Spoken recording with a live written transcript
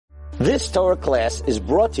This Torah class is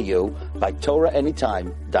brought to you by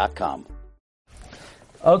TorahAnytime.com.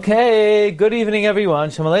 Okay, good evening everyone.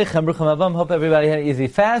 Shalom Aleichem, Bruchim Abam. Hope everybody had an easy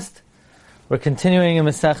fast. We're continuing in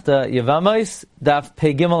Masechta Yevamos, Daf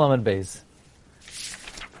Pei Gimel Amud Beis.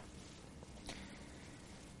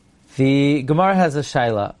 The Gemara has a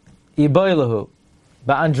shaila. Iboilahu,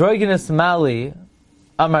 ba'androgynous mali,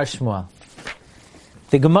 Amar Shmuel.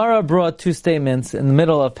 The Gemara brought two statements in the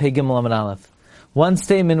middle of Pei Gimel Amud Aleph. One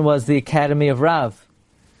statement was the Academy of Rav.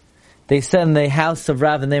 They said in the house of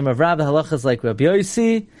Rav, the name of Rav, the halacha is like Rabbi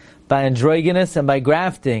Yossi, by androgynous and by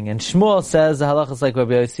grafting. And Shmuel says the halacha is like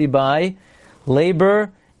Rabbi Yossi by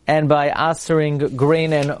labor and by asering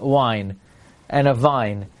grain and wine, and a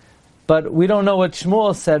vine. But we don't know what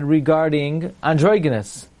Shmuel said regarding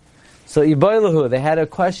androgynous. So Iboilahu, they had a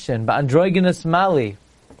question, but androgynous mali,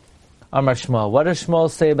 Amar Shmuel. What does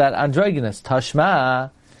Shmuel say about androgynous?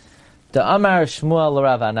 Tashma, the Amar Shmuel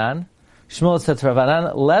l'Rav Anan. Shmuel said to Rav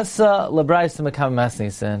Anan, Lesa lebraisa mekam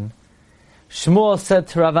masnisen. Shmuel said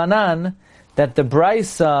to Rav Anan that the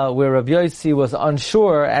brisa where Rabbi Yossi was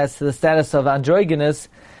unsure as to the status of androgynous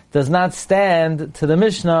does not stand to the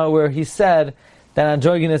Mishnah where he said that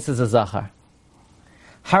androgynous is a zachar.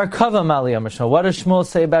 Harkava mali Amar Shmuel. What does Shmuel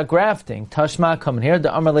say about grafting? Tashma coming here.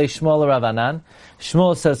 The Amar le Shmuel Rav Anan.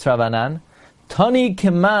 Shmuel says to Rav Anan, Tani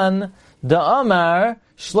kiman the Amar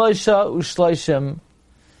shloisha ushloishim.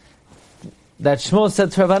 That Shmuel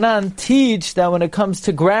said to Rav Anan, teach that when it comes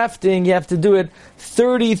to grafting, you have to do it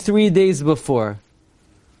 33 days before.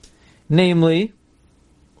 Namely,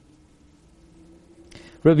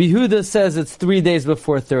 Rabbi Yehuda says it's 3 days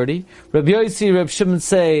before 30. Rabbi Yossi, Rabbi Shimon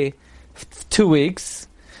say 2 weeks.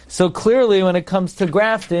 So clearly, when it comes to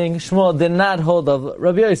grafting, Shmuel did not hold of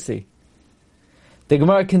Rabbi Yossi. The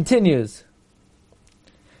Gemara continues.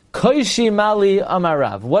 Koishi mali amar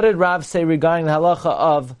Rav. What did Rav say regarding the halacha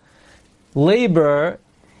of labor,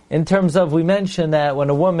 in terms of, we mentioned that when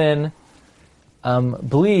a woman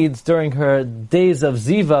bleeds during her days of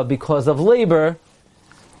ziva because of labor,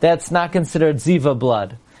 that's not considered ziva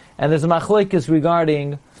blood. And there's a machlokes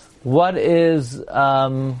regarding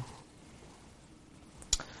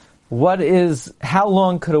how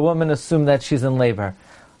long could a woman assume that she's in labor?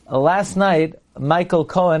 Last night, Michael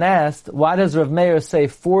Cohen asked, why does Rav Meir say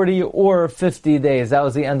 40 or 50 days? That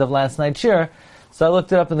was the end of last night's shir. So I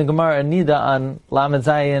looked it up in the Gemara Nida on Lamed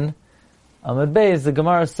Zayin Amud Beis. The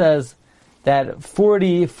Gemara says that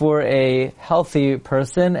 40 for a healthy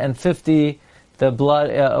person and 50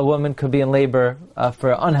 a woman could be in labor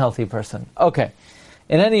for an unhealthy person. Okay.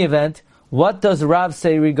 In any event, what does Rav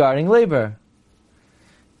say regarding labor?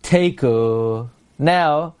 Teiku.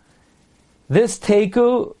 Now, this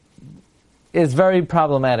teiku is very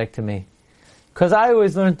problematic to me. Because I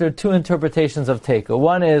always learned there are two interpretations of teiku.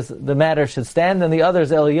 One is the matter should stand, and the other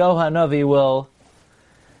is Eliyahu Hanavi will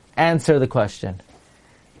answer the question.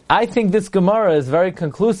 I think this Gemara is very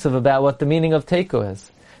conclusive about what the meaning of teiku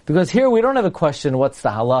is. Because here we don't have a question, what's the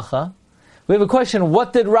halacha? We have a question,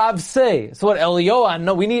 what did Rav say? So what Eliyahu,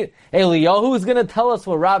 no, we need Eliyahu who's going to tell us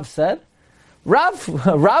what Rav said? Rav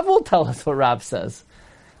will tell us what Rav says.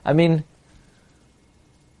 I mean,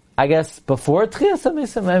 I guess before Tchias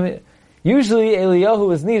HaMisim, usually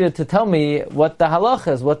Eliyahu is needed to tell me what the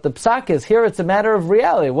halacha is, what the psak is. Here it's a matter of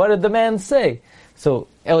reality. What did the man say? So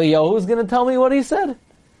Eliyahu is going to tell me what he said.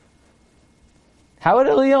 How would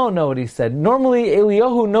Eliyahu know what he said? Normally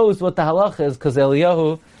Eliyahu knows what the halacha is because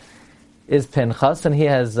Eliyahu is Pinchas and he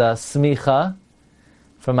has smicha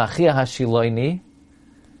from Achia Hashiloini.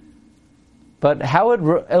 But how would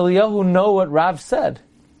Eliyahu know what Rav said?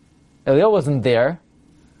 Eliyahu wasn't there.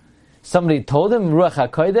 Somebody told him, Ruach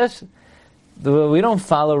HaKodesh. We don't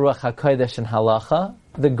follow Ruach HaKodesh in halacha.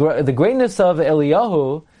 The greatness of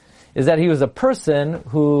Eliyahu is that he was a person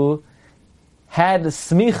who had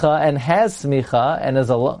smicha and has smicha and is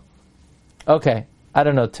a... Okay, I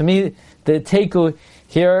don't know. To me, the teiku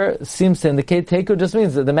here seems to indicate teiku just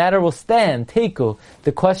means that the matter will stand. Teiku,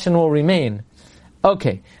 the question will remain.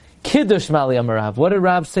 Okay, Kiddush Mali Amar Rav. What did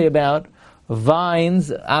Rav say about vines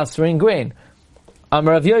answering grain?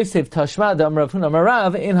 Amar Rav Yosef Tashma Amar Rav Huna Amar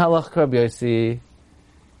Rav in halach Rav Yossi.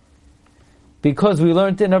 Because we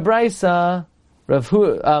learned in a brisa,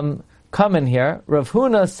 come in here. Rav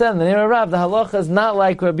Huna said in the name of Rav, the halacha is not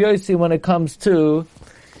like Rav Yossi when it comes to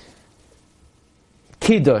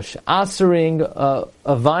kiddush, answering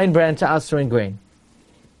a vine branch, answering grain.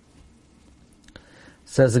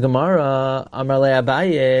 Says the Gemara, Amar le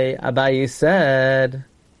Abaye, Abaye said,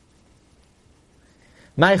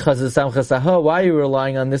 Why are you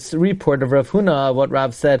relying on this report of Rav Huna, what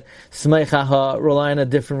Rav said? Smeichaha, rely on a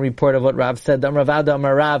different report of what Rav said. Rav Ada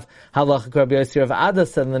Amar Rav, halacha Rabbi Yossi. Rav Ada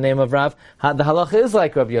said in the name of Rav, the halacha is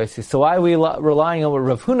like Rabbi Yossi. So why are we relying on what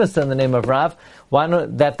Rav Huna said in the name of Rav? Why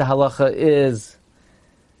not that the halacha is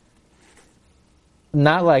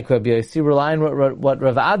not like Rabbi Yossi? Relying on what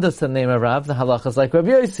Rav Ada said in the name of Rav, the halacha is like Rabbi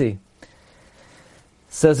Yossi.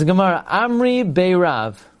 Says the Gemara, Amri Bei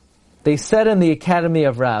Rav. They said in the academy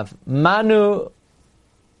of Rav, Amri,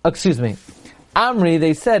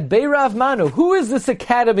 they said, Bei Rav Manu, who is this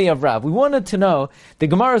academy of Rav? We wanted to know. The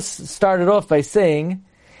Gemara started off by saying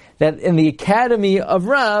that in the academy of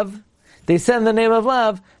Rav, they said in the name of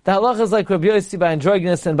Rav, the halacha is like Rabbi Yossi by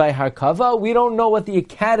androgynous and by harkava. We don't know what the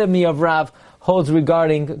academy of Rav holds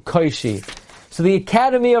regarding koishi. So the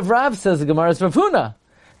academy of Rav, says the Gemara, is Rav Huna.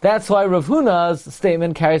 That's why Rav Huna's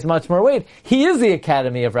statement carries much more weight. He is the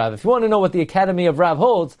academy of Rav. If you want to know what the academy of Rav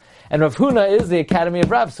holds, and Rav Huna is the academy of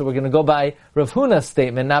Rav, so we're going to go by Rav Huna's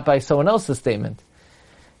statement, not by someone else's statement.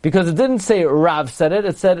 Because it didn't say Rav said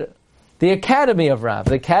it said the academy of Rav.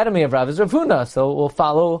 The academy of Rav is Rav Huna, so we'll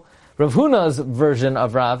follow Rav Huna's version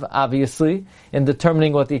of Rav, obviously, in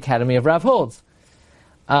determining what the academy of Rav holds.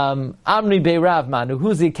 Amri Bei Rav Manu,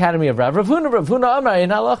 who's the academy of Rav? Rav Huna Amar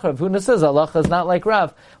in halacha. Rav Huna says halacha is not like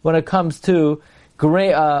Rav when it comes to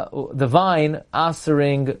the vine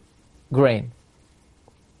asering grain.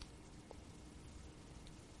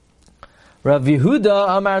 Rav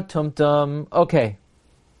Yehuda Amar Tumtum. Okay,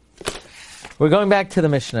 we're going back to the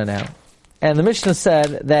Mishnah now, and the Mishnah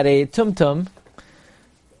said that a tumtum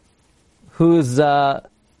whose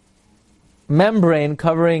membrane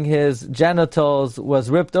covering his genitals was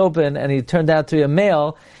ripped open and he turned out to be a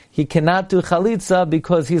male, he cannot do chalitza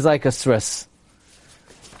because he's like a sris.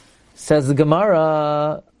 Says the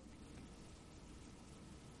Gemara,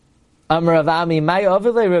 Amar Rav Ami, Mai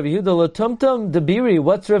Avile Rav Yehuda lo tumtum de biri.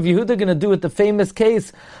 What's Rav Yehuda going to do with the famous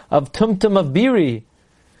case of tumtum of biri?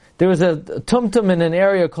 There was a tumtum in an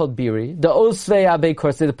area called biri. The osvei abe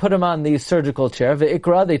kors, they put him on the surgical chair. The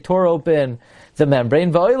ikra, they tore open the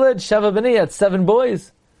membrane. Va'oiled sheva b'nei, had 7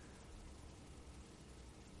 boys.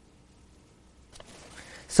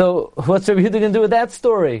 So what's Rav Yehuda going to do with that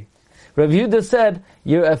story? Rav Yehuda said,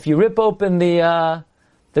 if you rip open the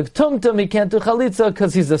tumtum, he can't do chalitza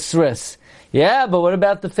because he's a sris. Yeah, but what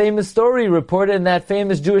about the famous story reported in that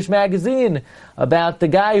famous Jewish magazine about the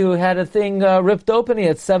guy who had a thing ripped open? He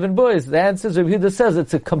had 7 boys. The answer is, Rav Yehuda says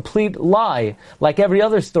it's a complete lie, like every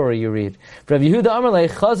other story you read. Rav Yehuda Amalei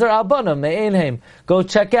Chazar Albana Me'enheim. Go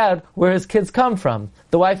check out where his kids come from.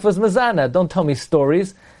 The wife was Mazana. Don't tell me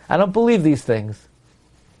stories. I don't believe these things.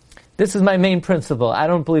 This is my main principle. I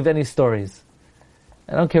don't believe any stories.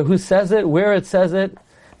 I don't care who says it, where it says it.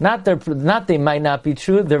 Not they might not be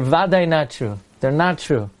true, they're vaday not true. They're not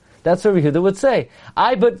true. That's what Rav Yehuda would say.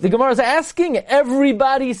 But the Gemara is asking,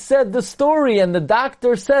 everybody said the story, and the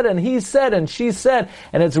doctor said, and he said, and she said,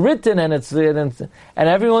 and it's written, and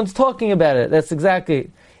everyone's talking about it. That's exactly,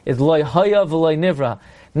 it's loy haya v'loy nivra.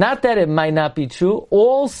 Not that it might not be true,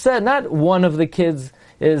 all said, not one of the kids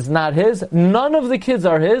is not his, none of the kids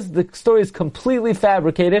are his, the story is completely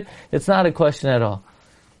fabricated, it's not a question at all.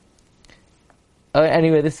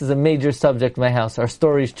 Anyway, this is a major subject in my house. Our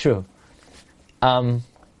story is true. And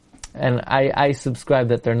I subscribe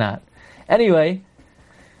that they're not. Anyway,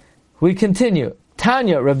 we continue.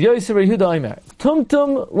 Tanya, Rav Yosef Yehuda Omer,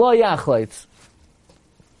 Tumtum lo yachleitz.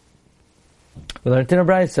 We learned in a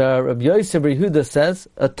brayso, Rav Yosef Yehuda says,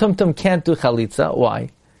 a tumtum can't do chalitza. Why?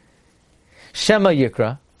 Shema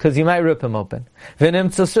yikra, because you might rip him open. V'nim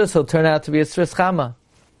tzosris, he'll turn out to be a sris chama.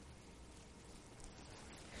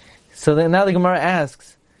 So then now the Gemara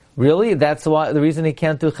asks, really? That's the reason he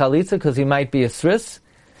can't do chalitza, because he might be a sris?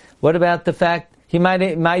 What about the fact he might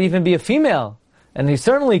even be a female, and he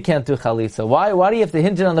certainly can't do chalitza? Why do you have to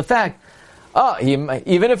hinge it on the fact,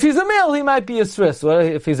 even if he's a male, he might be a sris? Well,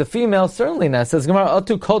 if he's a female, certainly not. It says Gemara,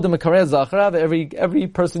 Atu kodem kareh zacharav, every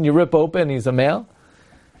person you rip open, he's a male.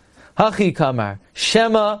 Hachi kamar,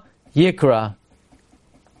 Shema yikra.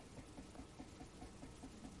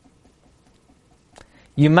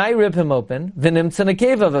 You might rip him open. V'nimtza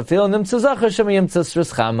nekeva v'afil nimtza zachar shema yimtza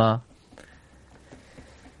sris chama.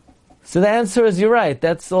 So the answer is, you're right.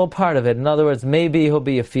 That's all part of it. In other words, maybe he'll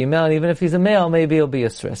be a female, and even if he's a male, maybe he'll be a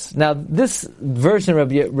sris. Now, this version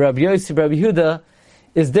of Rabbi Yosef, Rabbi Yehuda,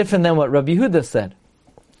 is different than what Rabbi Yehuda said.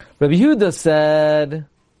 Rabbi Yehuda said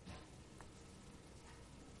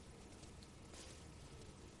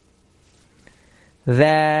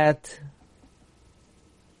that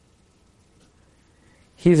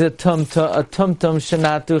he's a tumtum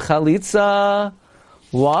shenatu chalitza.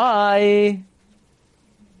 Why?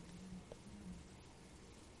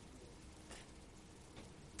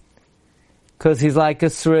 because he's like a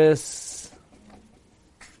sris.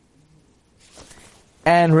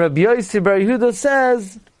 And Rabbi Yossi Bar Yehuda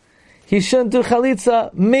says he shouldn't do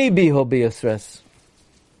chalitza, maybe he'll be a sris.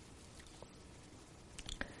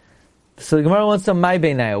 So the Gemara wants to my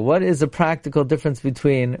beinaya. What is the practical difference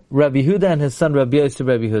between Rabbi Yehuda and his son Rabbi Yossi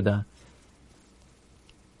Bar Yehuda?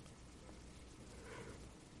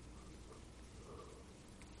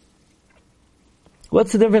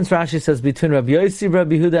 What's the difference, Rashi says, between Rabbi Yossi Bar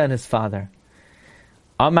Yehuda and his father?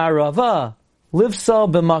 Amar Rava,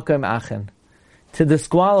 livsal b'makom achen, to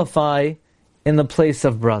disqualify in the place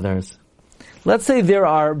of brothers. Let's say there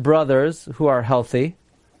are brothers who are healthy,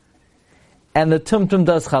 and the tumtum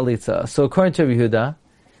does chalitza. So according to Rabbi Yehuda,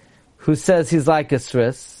 who says he's like a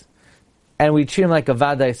sris, and we treat him like a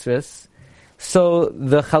vaday sris, so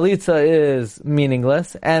the chalitza is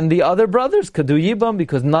meaningless, and the other brothers could do yibam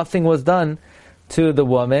because nothing was done to the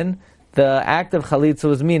woman. The act of chalitza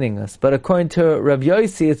was meaningless. But according to Rabbi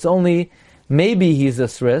Yossi, it's only maybe he's a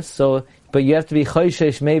sris, so, but you have to be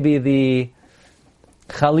choishesh, maybe the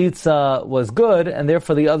chalitza was good, and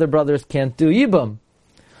therefore the other brothers can't do yibam.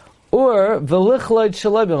 Or,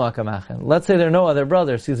 let's say there are no other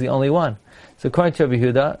brothers, he's the only one. So according to Rabbi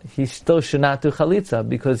Yehuda, he still should not do chalitza,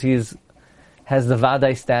 because has the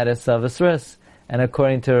vadai status of a sris. And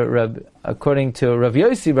according to Rabbi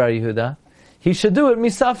Yossi Bar Yehuda, he should do it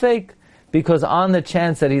misafek, because on the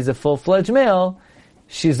chance that he's a full-fledged male,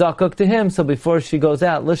 she's zakuk to him, so before she goes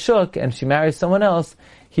out l'shuk and she marries someone else,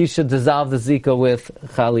 he should dissolve the zika with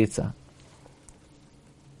chalitza.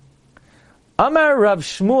 Amar Rav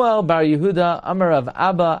Shmuel Bar Yehuda, Amar Rav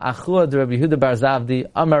Abba, Achuad Rabbi Yehuda Bar Zavdi,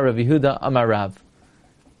 Amar Rav Yehuda, Amar Rav.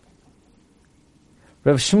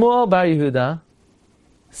 Rav Shmuel Bar Yehuda,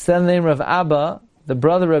 son name Rav Abba, the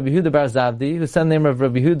brother of Rabbi Yehuda Bar Zavdi, who son name of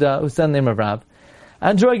Rabbi Yehuda, who son name of Rav.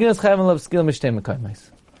 Androgynous chayav love skill mishtei mekaymes.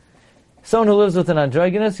 Someone who lives with an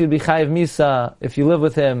androgynous, you'd be chayav misa if you live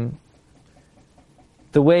with him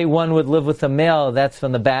the way one would live with a male, that's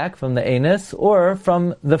from the back, from the anus, or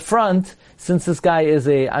from the front, since this guy is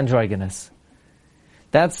a androgynous.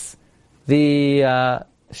 That's the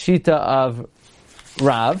shita of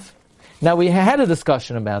Rav. Now we had a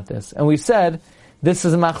discussion about this, and we said this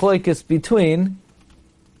is a machloikis between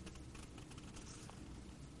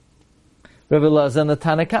Rebbe Elazar and the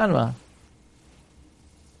Tana Kama.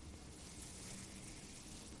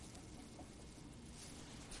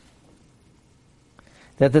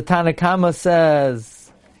 That the Tana Kama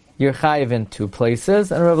says you're chayiv in two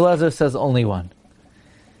places, and Rebbe Elazar says only one.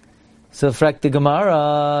 So frek the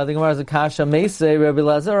Gemara's a kasha meisei, Rebbe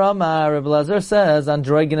Elazar Amar, Rebbe Elazar says,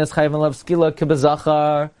 androgynous chayiv and love skila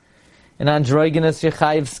kibazachar, and androgynous you're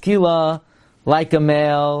chayiv skila, like a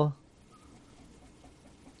male.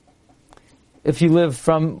 If you live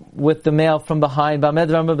with the male from behind,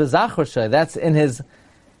 that's in his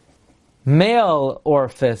male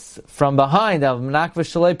orifice from behind. So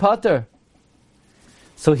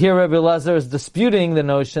here Rebbe Elazar is disputing the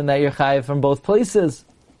notion that you're chayiv from both places.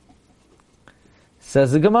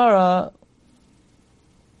 Says the Gemara,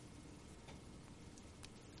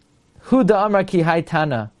 Huda Amar ki hai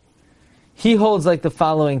Tana. He holds like the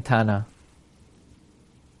following Tana.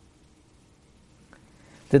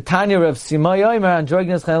 The Tanya of Simaya,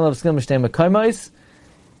 androgynous chayav love skill mishtei mekaymes.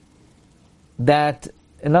 That,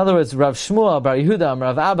 in other words, Rav Shmuel Bar Yehuda,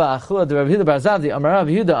 Rav Abba, Achuad, Rav Yehuda Bar Zavdi, Amar Rav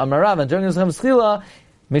Yehuda, Amar Rav, androgynous chayav skila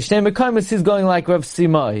mishtei mekaymes. He's going like Rav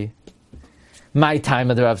Simai. My time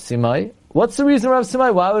of the Rav Simai. What's the reason Rav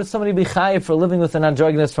Simai? Why would somebody be chayiv for living with an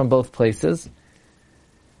androgynous from both places?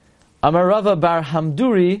 Amar Rava Bar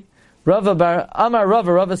Hamduri,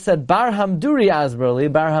 Rava said, Bar Hamduri Asberli,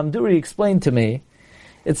 Bar Hamduri explained to me.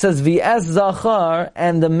 It says, V'es zachar,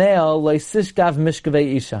 and the male, leisishkav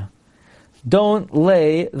mishkavei isha. Don't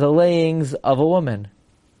lay the layings of a woman.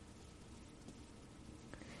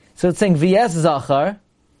 So it's saying, V'es zachar,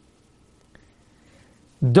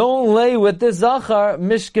 don't lay with this zachar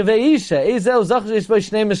mishkavei isha. Ezel zachar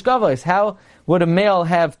shnei mishkavos. How would a male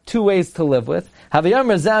have two ways to live with?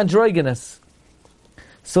 Havayamar zandroigenous.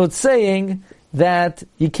 So it's saying that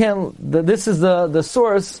you can't, this is the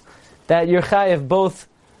source that you're chayiv both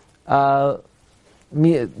from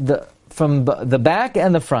the back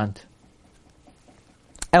and the front.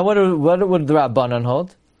 And what would the Rabbanon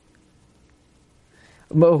hold?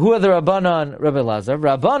 Who are the Rabbanon? Rebbe Elazar.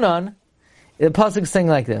 Rabbanon, the pasuk is saying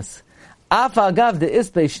like this: Af agav de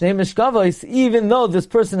ispe shnei mishkavos. Even though this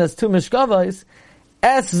person has two mishkavos,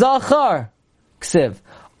 es zachar ksiv.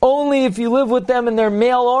 Only if you live with them in their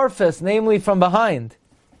male orifice, namely from behind.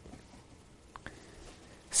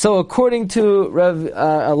 So according to Rav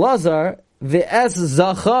Elazar, the es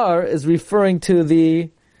zachar is referring to the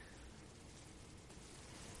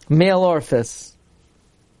male orifice.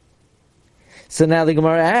 So now the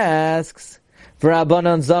Gemara asks,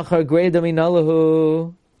 V'Rabbanan Zachar Greda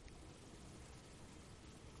Minalahu.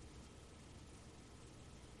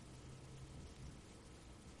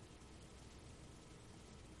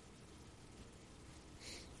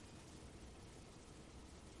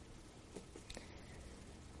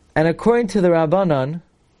 And according to the Rabbanan,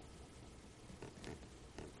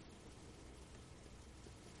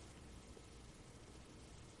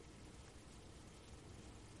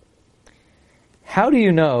 how do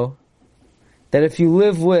you know that if you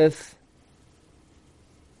live with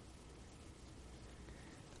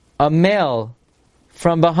a male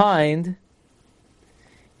from behind,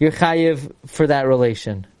 you're chayiv for that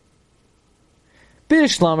relation?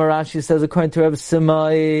 Bishlam Rashi says, according to Reb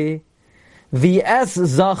Simai, the es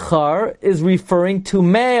zachar is referring to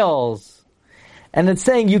males. And it's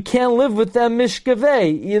saying you can't live with them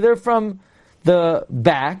mishkaveh, either from the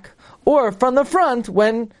back or from the front,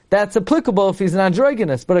 when that's applicable if he's an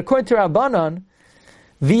androgynous. But according to Rabbanan,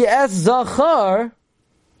 the es zachar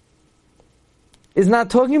is not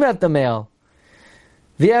talking about the male.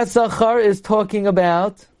 The es zachar is talking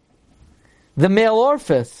about the male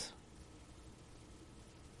orifice.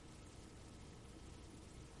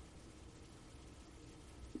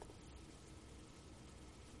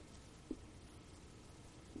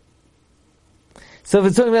 So if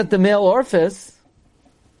it's talking about the male orifice,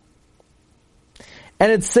 and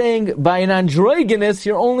it's saying by an androgynous,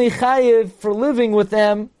 you're only chayiv for living with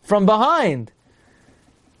them from behind,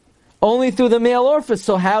 only through the male orifice.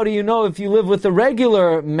 So how do you know if you live with a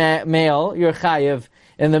regular male, you're chayiv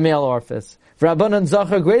in the male orifice? Rabbanan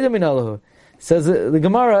Zachar Greda Minalahu. Says the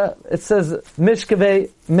Gemara, it says Mishkaveh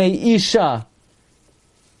Me'isha.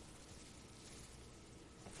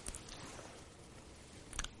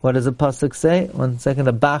 What does the pasuk say? 1 second,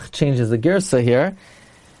 the Bach changes the girsa here.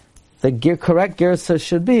 The correct girsa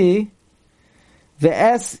should be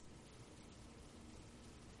ve'es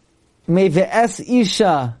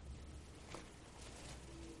isha.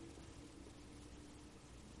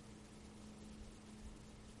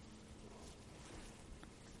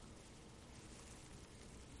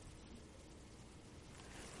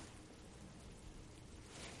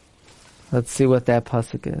 Let's see what that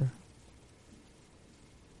pasuk is.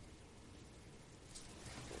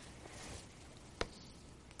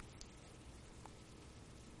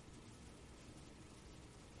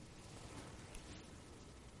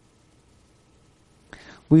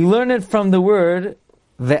 We learn it from the word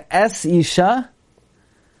ve'es isha.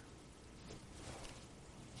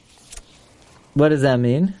 What does that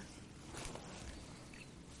mean?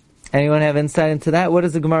 Anyone have insight into that? What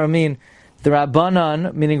does the Gemara mean? The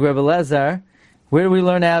Rabbanan, meaning Rebbe Lezer, where do we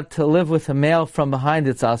learn out to live with a male from behind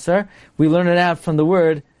its asar? We learn it out from the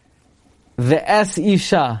word ve'es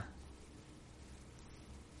isha.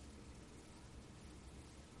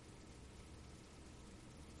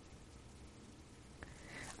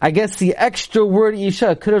 I guess the extra word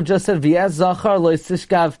isha could have just said v'ez zachar lo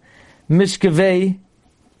yisishkav mishkavei.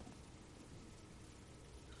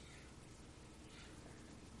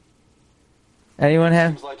 Anyone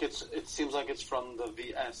have? It seems like it's from the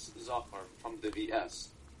vs zachar, from the vs.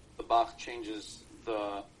 The Bach changes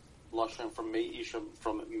the lashon from mei isha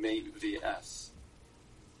from mei vs.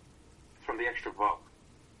 From the extra vav.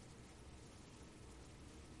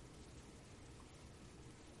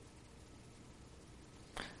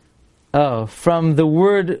 Oh, from the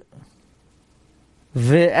word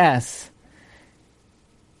vs.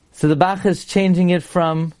 So the Bach is changing it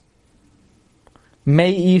from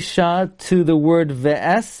me'isha to the word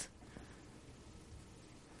vs.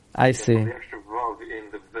 I see. The extra vav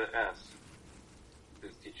in the vs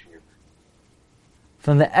is teaching it.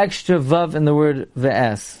 From the extra vav in the word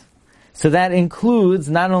vs. So that includes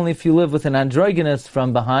not only if you live with an androgynous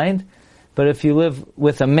from behind, but if you live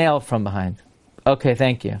with a male from behind. Okay,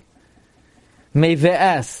 thank you.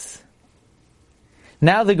 Me'ves.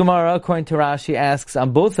 Now the Gemara, according to Rashi, asks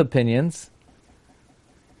on both opinions,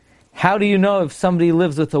 how do you know if somebody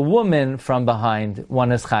lives with a woman from behind,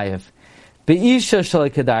 one is chayiv? Be'isha shalei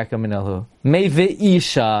kedarka minalhu.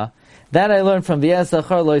 Me've'isha. That I learned from V'ez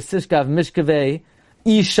zachar lo yisishkav mishkavei.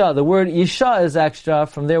 Isha. The word isha is extra.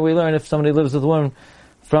 From there we learn if somebody lives with a woman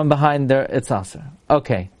from behind there, it's aser.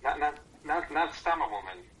 Okay. Not stam a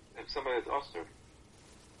woman. If somebody is aser.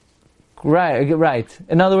 Right.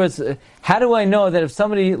 In other words, how do I know that if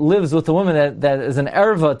somebody lives with a woman that is an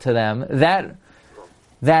erva to them,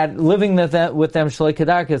 that living with them shalei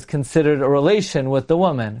kedarka is considered a relation with the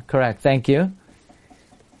woman? Correct. Thank you.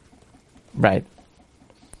 Right.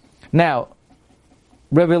 Now,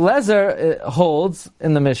 Rebbe Lezer holds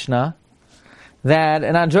in the Mishnah that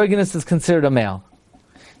an androgynous is considered a male.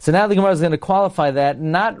 So now the Gemara is going to qualify that,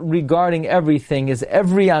 not regarding everything, is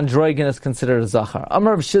every androgynous considered a zachar.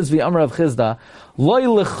 Amar of Shizvi, Amar of Chizda, loy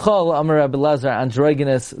lechol Amar of Elazar,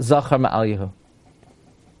 androgynous zachar ma'al yehu.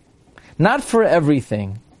 Not for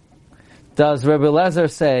everything does Rabbi Elazar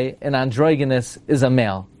say an androgynous is a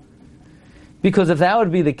male. Because if that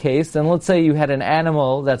would be the case, then let's say you had an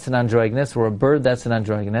animal that's an androgynous, or a bird that's an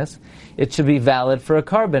androgynous, it should be valid for a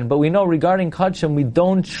carbon. But we know regarding Kodshim, we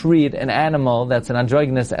don't treat an animal that's an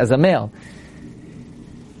androgynous as a male.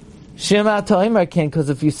 Shema Ta'imar can,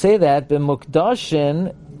 because if you say that,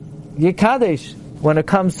 b'mukdashin yikadesh. When it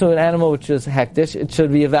comes to an animal which is hektish, it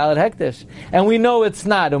should be a valid hektish. And we know it's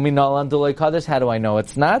not. And we know Landulay Kadesh, how do I know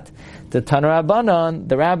it's not? The Tanur Rabbanon,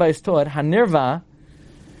 the rabbis taught, Hanirva,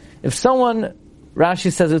 if someone,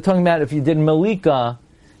 Rashi says, we're talking about if you did malika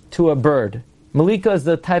to a bird. Malika is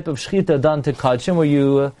the type of shchita done to Kodshim,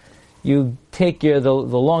 where you take the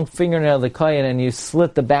long fingernail of the kohen and you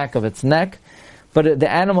slit the back of its neck. But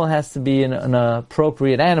the animal has to be an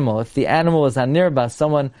appropriate animal. If the animal is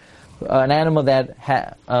Hanirba, an animal that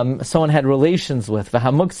someone had relations with,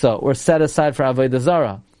 v'hamuksa, or set aside for avodah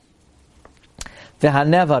zarah,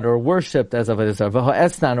 v'hanevad, or worshipped as avodah zarah,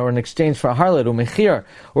 v'ha'esnan, or in exchange for a harlot, u'mechir,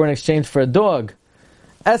 or in exchange for a dog.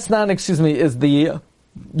 Esnan, is the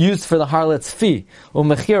used for the harlot's fee,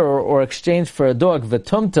 u'mechir, or exchange for a dog,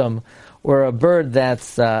 v'tumtum, or a bird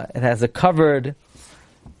that's it has a covered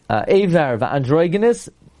avar, v'androgynous.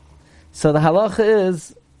 So the halacha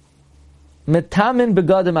is metamin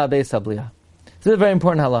begadim abeis habliya. This is a very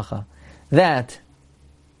important halacha. That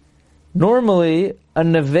normally a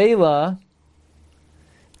nevela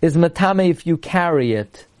is metame if you carry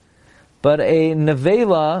it, but a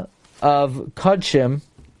nevela of kodshim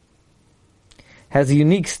has a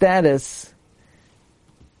unique status.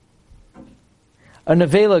 A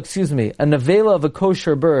nevela of a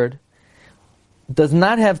kosher bird does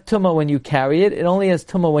not have tumah when you carry it. It only has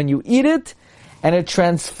tumah when you eat it, and it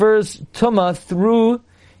transfers tumah through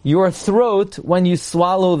your throat when you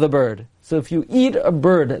swallow the bird. So if you eat a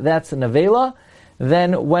bird that's a nevela,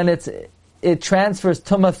 then when it transfers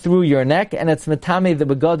tumah through your neck, and it's metame the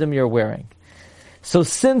begadim you're wearing. So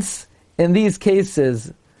since in these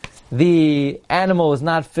cases the animal is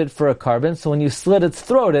not fit for a carbon, so when you slit its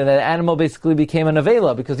throat, and the animal basically became a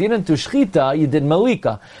nevela, because you didn't do shchita, you did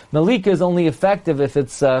malika. Malika is only effective if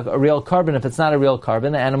it's a real carbon. If it's not a real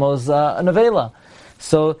carbon, the animal is a nevela.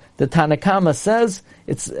 So the Tanakama says,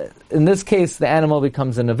 in this case, the animal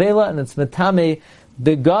becomes a nevela, and it's metame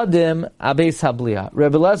begadim abeis habliya.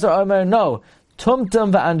 Rebbe Elazar Omer, no,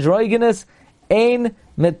 tumtum v'androgynous ein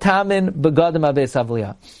metamin begadim abeis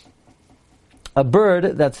habliya. A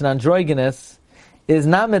bird that's an androgynous is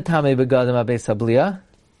not metame begadim abeis habliya.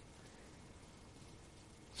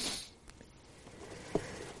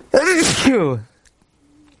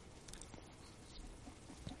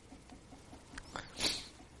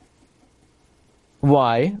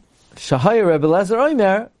 Why? Shahaya Rebbe Elazar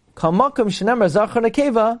Omer, kamakom shenemar zachar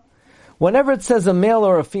nekeva. Whenever it says a male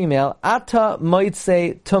or a female, ata might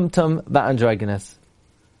say tumtum va'androgynous.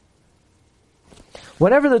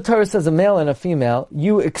 Whenever the Torah says a male and a female,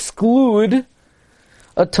 you exclude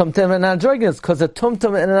a tumtum and an androgynous, because a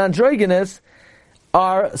tumtum and an androgynous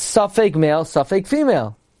are safek male, safek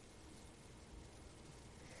female.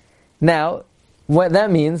 Now, what that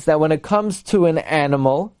means that when it comes to an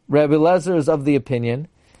animal, Rabbi Elazar is of the opinion.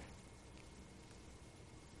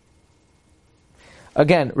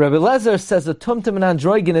 Again, Rabbi Elazar says a tumtum and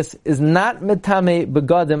androgynous is not metame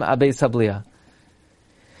begadim abeis habliya.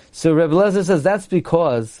 So Rabbi Elazar says that's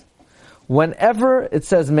because whenever it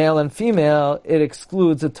says male and female, it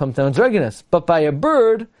excludes a tumtum and androgynous. But by a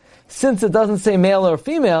bird, since it doesn't say male or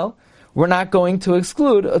female, we're not going to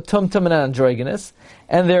exclude a tumtum and androgynous,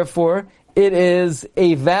 and therefore it is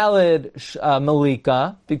a valid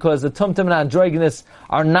malika, because the tumtum and androgynous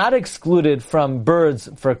are not excluded from birds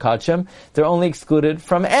for kachim, they're only excluded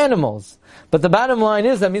from animals. But the bottom line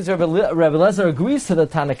is, that means Rabbi Elazar agrees to the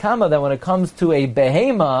Tanakama that when it comes to a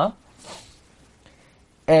behema,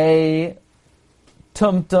 a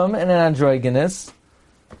tumtum and an androgynous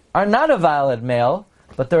are not a valid male,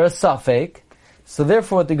 but they're a safek. So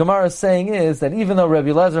therefore what the Gemara is saying is that even though Rabbi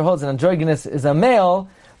Elazar holds an androgynous is a male,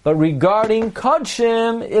 but regarding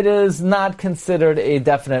kodshim, it is not considered a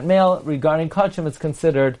definite male. Regarding kodshim, it's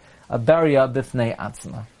considered a beria b'fnei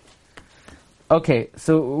atzma. Okay,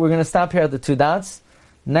 so we're going to stop here at the 2 dots.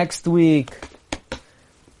 Next week,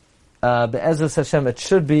 Be'ezus Hashem, it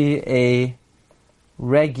should be a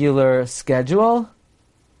regular schedule,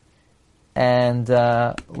 and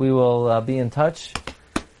we will be in touch.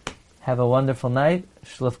 Have a wonderful night.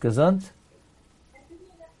 Shluf gesund.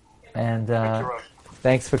 And Thank you, Rosh.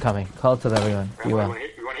 thanks for coming. Call to everyone. You want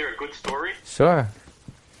to hear a good story? Sure.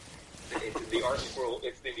 The art scroll.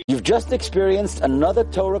 You've just experienced another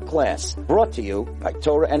Torah class brought to you by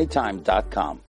TorahAnytime.com.